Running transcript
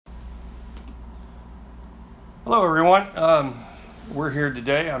Hello, everyone. We're here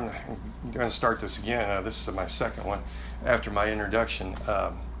today. I'm going to start this again. This is my second one after my introduction,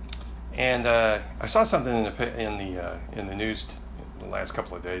 and I saw something in the news the last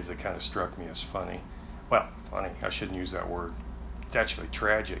couple of days that kind of struck me as funny. Well, funny. I shouldn't use that word. It's actually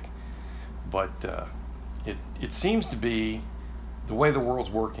tragic, but it seems to be the way the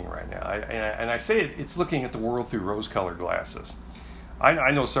world's working right now. And I say it's looking at the world through rose-colored glasses.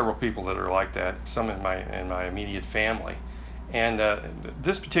 I know several people that are like that, some in my immediate family. And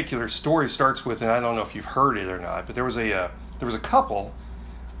this particular story starts with, and I don't know if you've heard it or not, but there was a couple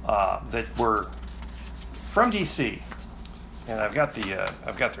that were from D.C. and I've got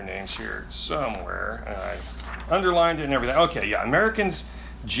their names here somewhere, and I underlined it and everything. Okay, yeah, Americans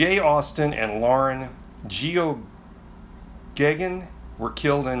Jay Austen and Lauren Geoghegan were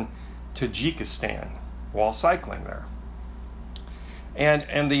killed in Tajikistan while cycling there.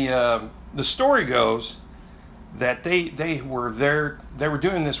 And the story goes that they were there. They were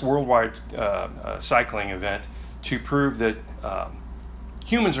doing this worldwide cycling event to prove that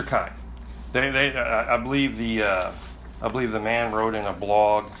humans are kind. I believe the man wrote in a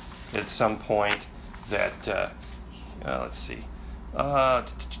blog at some point that let's see. Oh,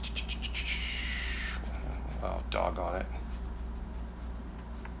 doggone it.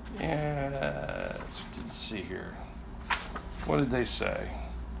 Yeah, let's see here. What did they say?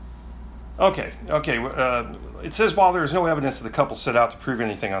 Okay. It says, while there is no evidence that the couple set out to prove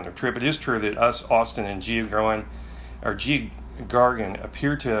anything on their trip, it is true that Austen and Geoghegan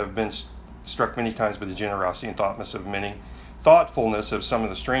appear to have been struck many times by the generosity and thoughtfulness of some of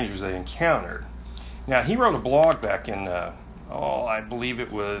the strangers they encountered. Now, he wrote a blog back in, I believe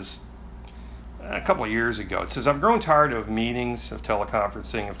it was a couple of years ago. It says, I've grown tired of meetings, of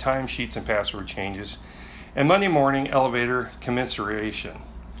teleconferencing, of timesheets and password changes, and Monday morning elevator commiseration.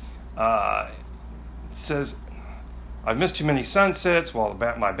 It says, I've missed too many sunsets while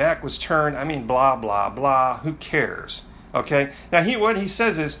my back was turned. I mean, blah, blah, blah. Who cares? Okay? Now, what he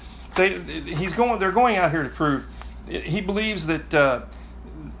says is, they're going out here to prove, he believes that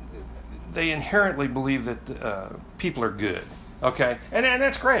they inherently believe that people are good. Okay? And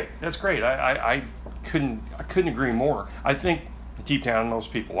that's great. That's great. I couldn't agree more. I think deep down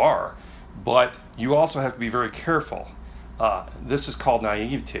most people are. But you also have to be very careful. This is called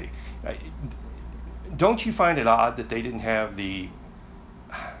naivety. Don't you find it odd that they didn't have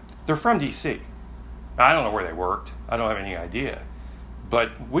they're from D.C. I don't know where they worked. I don't have any idea.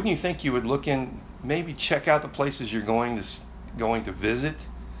 But wouldn't you think you would look in, maybe check out the places you're going to visit?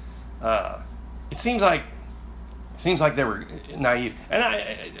 It seems like they were naive. And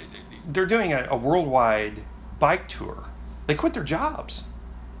they're doing a worldwide bike tour. They quit their jobs.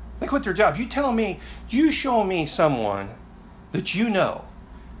 You show me someone that you know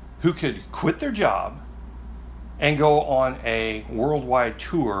who could quit their job and go on a worldwide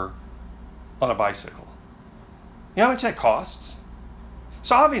tour on a bicycle. You know how much that costs?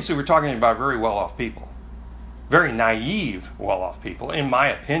 So obviously we're talking about very well-off people. Very naive well-off people, in my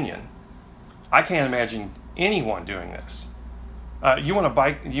opinion. I can't imagine anyone doing this. You want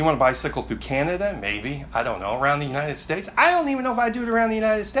to bicycle through Canada? Maybe. I don't know. Around the United States? I don't even know if I do it around the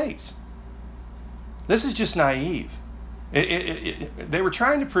United States. This is just naive. They were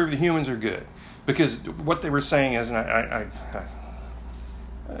trying to prove that humans are good. Because what they were saying is, and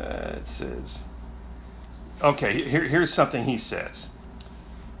it says, okay, here's something he says.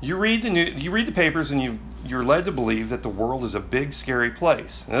 You read the papers, and you're led to believe that the world is a big, scary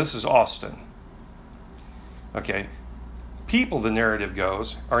place. And this is Austen. Okay. People, the narrative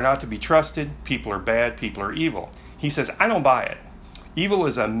goes, are not to be trusted. People are bad. People are evil. He says, I don't buy it. Evil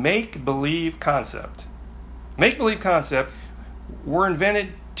is a make-believe concept. Make-believe concept were invented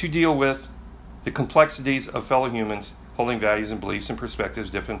to deal with the complexities of fellow humans holding values and beliefs and perspectives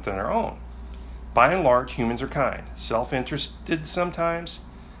different than our own. By and large, humans are kind. Self-interested sometimes,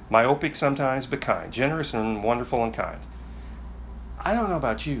 myopic sometimes, but kind. Generous and wonderful and kind. I don't know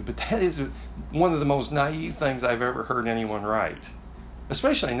about you, but that is one of the most naive things I've ever heard anyone write,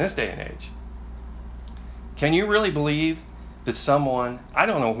 especially in this day and age. Can you really believe that someone, I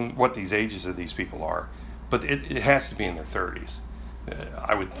don't know what these ages of these people are, but it has to be in their 30s.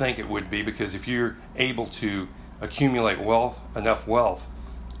 I would think it would be, because if you're able to accumulate enough wealth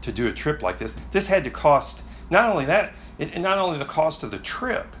to do a trip like this had to cost, not only the cost of the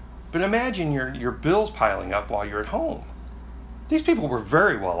trip, but imagine your bills piling up while you're at home. These people were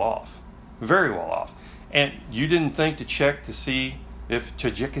very well off. And you didn't think to check to see if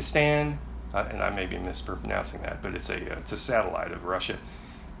Tajikistan, and I may be mispronouncing that, but it's a satellite of Russia,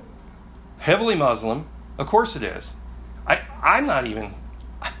 heavily Muslim. Of course it is. I'm not a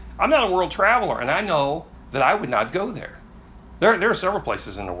world traveler, and I know that I would not go there. There are several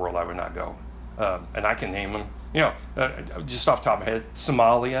places in the world I would not go, and I can name them. Just off the top of my head: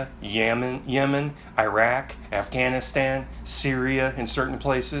 Somalia, Yemen, Iraq, Afghanistan, Syria, in certain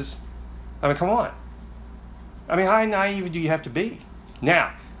places. I mean, come on. I mean, how naive do you have to be?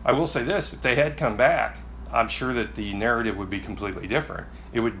 Now, I will say this: if they had come back, I'm sure that the narrative would be completely different.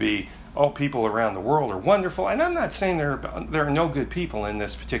 It would be, oh, people around the world are wonderful. And I'm not saying there are no good people in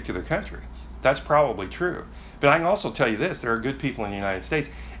this particular country. That's probably true. But I can also tell you this: there are good people in the United States.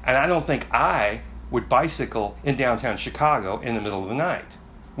 And I don't think I would bicycle in downtown Chicago in the middle of the night.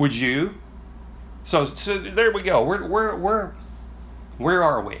 Would you? So there we go. Where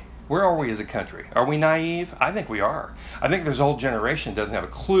are we? Where are we as a country? Are we naive? I think we are. I think this whole generation doesn't have a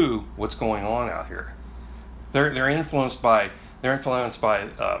clue what's going on out here. They're influenced by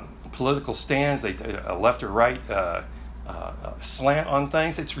political stands, a left or right slant on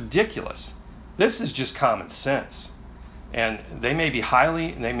things. It's ridiculous. This is just common sense, and they may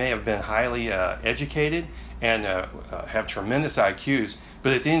have been highly educated and have tremendous IQs,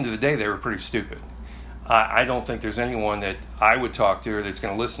 but at the end of the day, they were pretty stupid. I don't think there's anyone that I would talk to or that's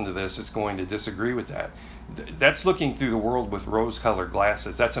going to listen to this that's going to disagree with that. That's looking through the world with rose-colored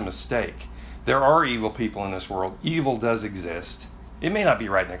glasses. That's a mistake. There are evil people in this world. Evil does exist. It may not be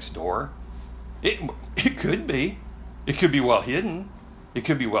right next door. It could be. It could be well hidden. It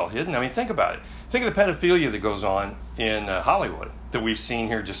could be well hidden. I mean, think about it. Think of the pedophilia that goes on in Hollywood that we've seen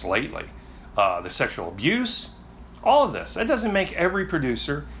here just lately. The sexual abuse, all of this. That doesn't make every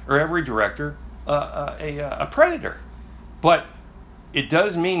producer or every director a predator. But it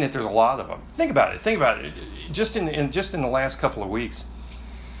does mean that there's a lot of them. Think about it. Just in the last couple of weeks,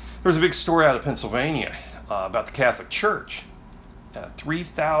 there was a big story out of Pennsylvania about the Catholic Church.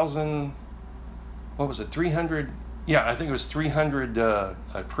 3,000, what was it, 300? Yeah, I think it was 300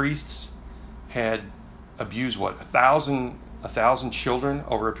 priests had abused, 1,000 children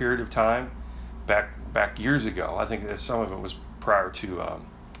over a period of time back years ago. I think that some of it was prior to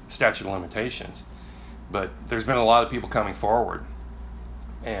statute of limitations. But there's been a lot of people coming forward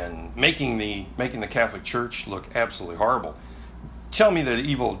and making the Catholic Church look absolutely horrible. Tell me that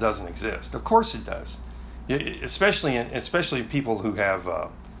evil doesn't exist. Of course it does, especially people who have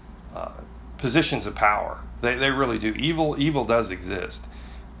positions of power. They really do. Evil does exist.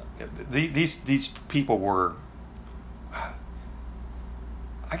 These people were,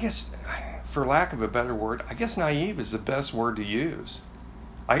 I guess, for lack of a better word, I guess naive is the best word to use.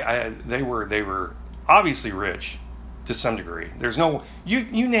 They were obviously rich to some degree. There's no,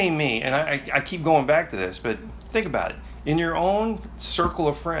 you name me, and I keep going back to this, but think about it. In your own circle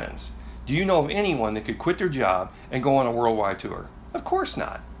of friends, do you know of anyone that could quit their job and go on a worldwide tour? Of course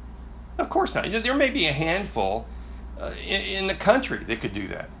not. Of course not. There may be a handful in the country that could do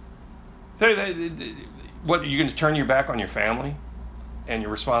that. What, are you going to turn your back on your family and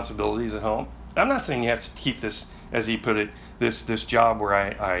your responsibilities at home? I'm not saying you have to keep this, as he put it, this job where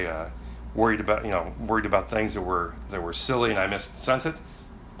I worried about things that were silly and I missed sunsets.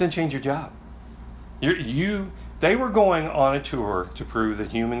 Then change your job. They were going on a tour to prove that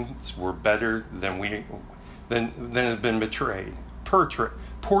humans were better than has been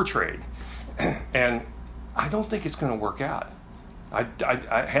portrayed, and I don't think it's going to work out.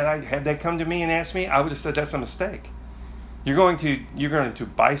 Had they come to me and asked me, I would have said that's a mistake. You're going to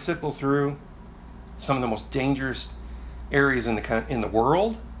bicycle through some of the most dangerous areas in the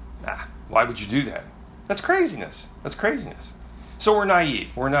world. Why would you do that? That's craziness. So we're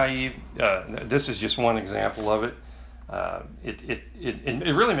naive. This is just one example of it.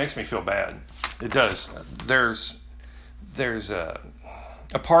 It really makes me feel bad. It does. There's a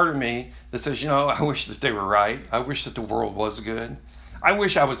part of me that says, I wish that they were right. I wish that the world was good. I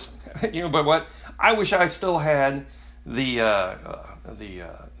wish I was, but what? I wish I still had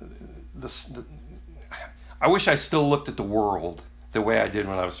I wish I still looked at the world the way I did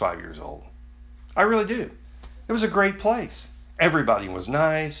when I was 5 years old. I really do. It was a great place. Everybody was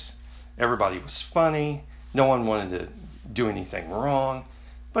nice. Everybody was funny. No one wanted to do anything wrong.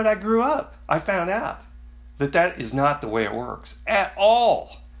 But I grew up. I found out that is not the way it works at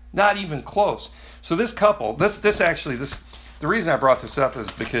all. Not even close. So this couple, the reason I brought this up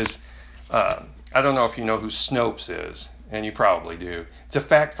is because I don't know if you know who Snopes is, and you probably do. It's a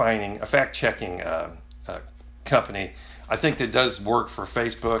fact-checking company. I think that does work for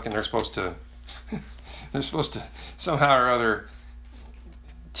Facebook, and they're supposed to somehow or other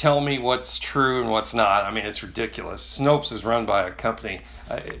tell me what's true and what's not. I mean, it's ridiculous. Snopes is run by a company.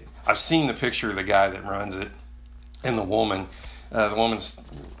 I've seen the picture of the guy that runs it and the woman. The woman's,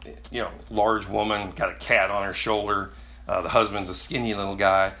 large woman, got a cat on her shoulder. The husband's a skinny little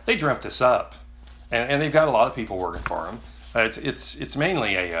guy. They dreamt this up. and they've got a lot of people working for them. It's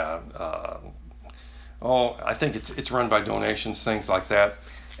mainly I think it's run by donations, things like that,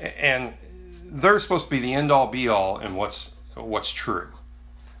 and they're supposed to be the end all be all in what's true.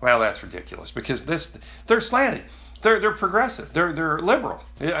 Well, that's ridiculous because they're slanted. They're progressive. They're liberal.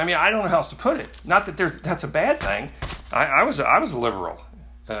 I mean, I don't know how else to put it. Not that that's a bad thing. I was a liberal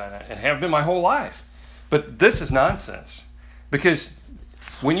and have been my whole life. But this is nonsense because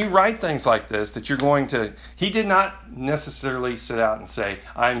when you write things like this, that you're going to. He did not necessarily sit out and say,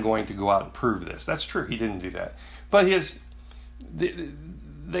 "I'm going to go out and prove this." That's true. He didn't do that. But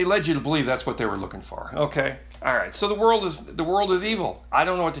they led you to believe that's what they were looking for. Okay, all right. So the world is evil. I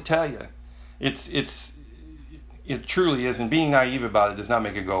don't know what to tell you. It truly is, and being naive about it does not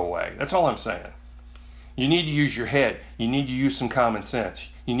make it go away. That's all I'm saying. You need to use your head. You need to use some common sense.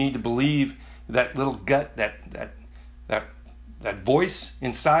 You need to believe that little gut, that voice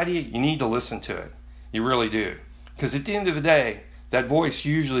inside of you. You need to listen to it. You really do, because at the end of the day, that voice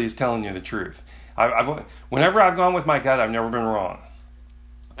usually is telling you the truth. Whenever I've gone with my gut, I've never been wrong.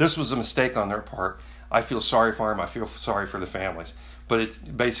 This was a mistake on their part. I feel sorry for them. I feel sorry for the families, but it's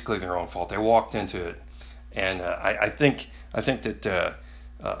basically their own fault. They walked into it. And I think that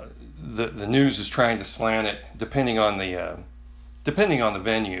the news is trying to slant it depending on the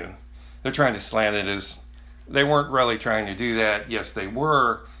venue. They're trying to slant it as they weren't really trying to do that. Yes, they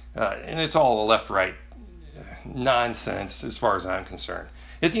were, and it's all a left-right nonsense as far as I'm concerned.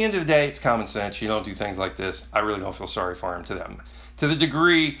 At the end of the day, it's common sense. You don't do things like this. I really don't feel sorry for them to the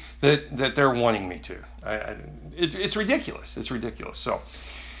degree that they're wanting me to. It's ridiculous. It's ridiculous. So.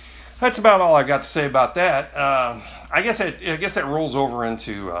 That's about all I've got to say about that. I guess that rolls over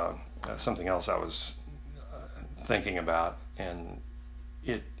into something else I was thinking about, and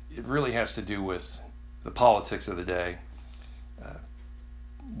it really has to do with the politics of the day.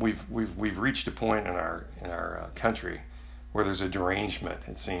 We've reached a point in our country where there's a derangement.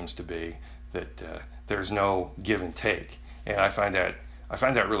 It seems to be that there's no give and take, and I find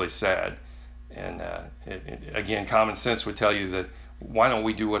that really sad. And again, common sense would tell you that. Why don't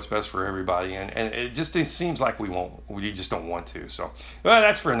we do what's best for everybody? And it seems like we won't. We just don't want to. So, well,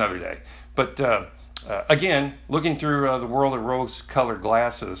 that's for another day. But again, looking through the world of rose-colored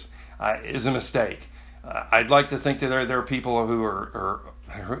glasses is a mistake. I'd like to think that there are people who are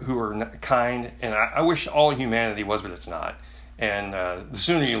kind, and I wish all humanity was, but it's not. And the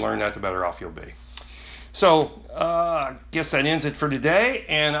sooner you learn that, the better off you'll be. So I guess that ends it for today,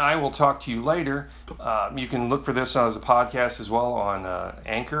 and I will talk to you later. You can look for this as a podcast as well on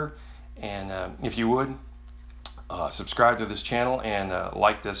Anchor, and if you would, subscribe to this channel and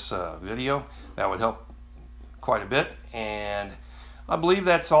like this video. That would help quite a bit, and I believe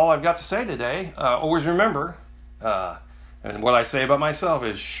that's all I've got to say today. Always remember, and what I say about myself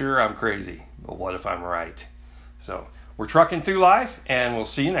is, sure, I'm crazy, but what if I'm right? So we're trucking through life, and we'll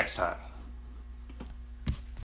see you next time.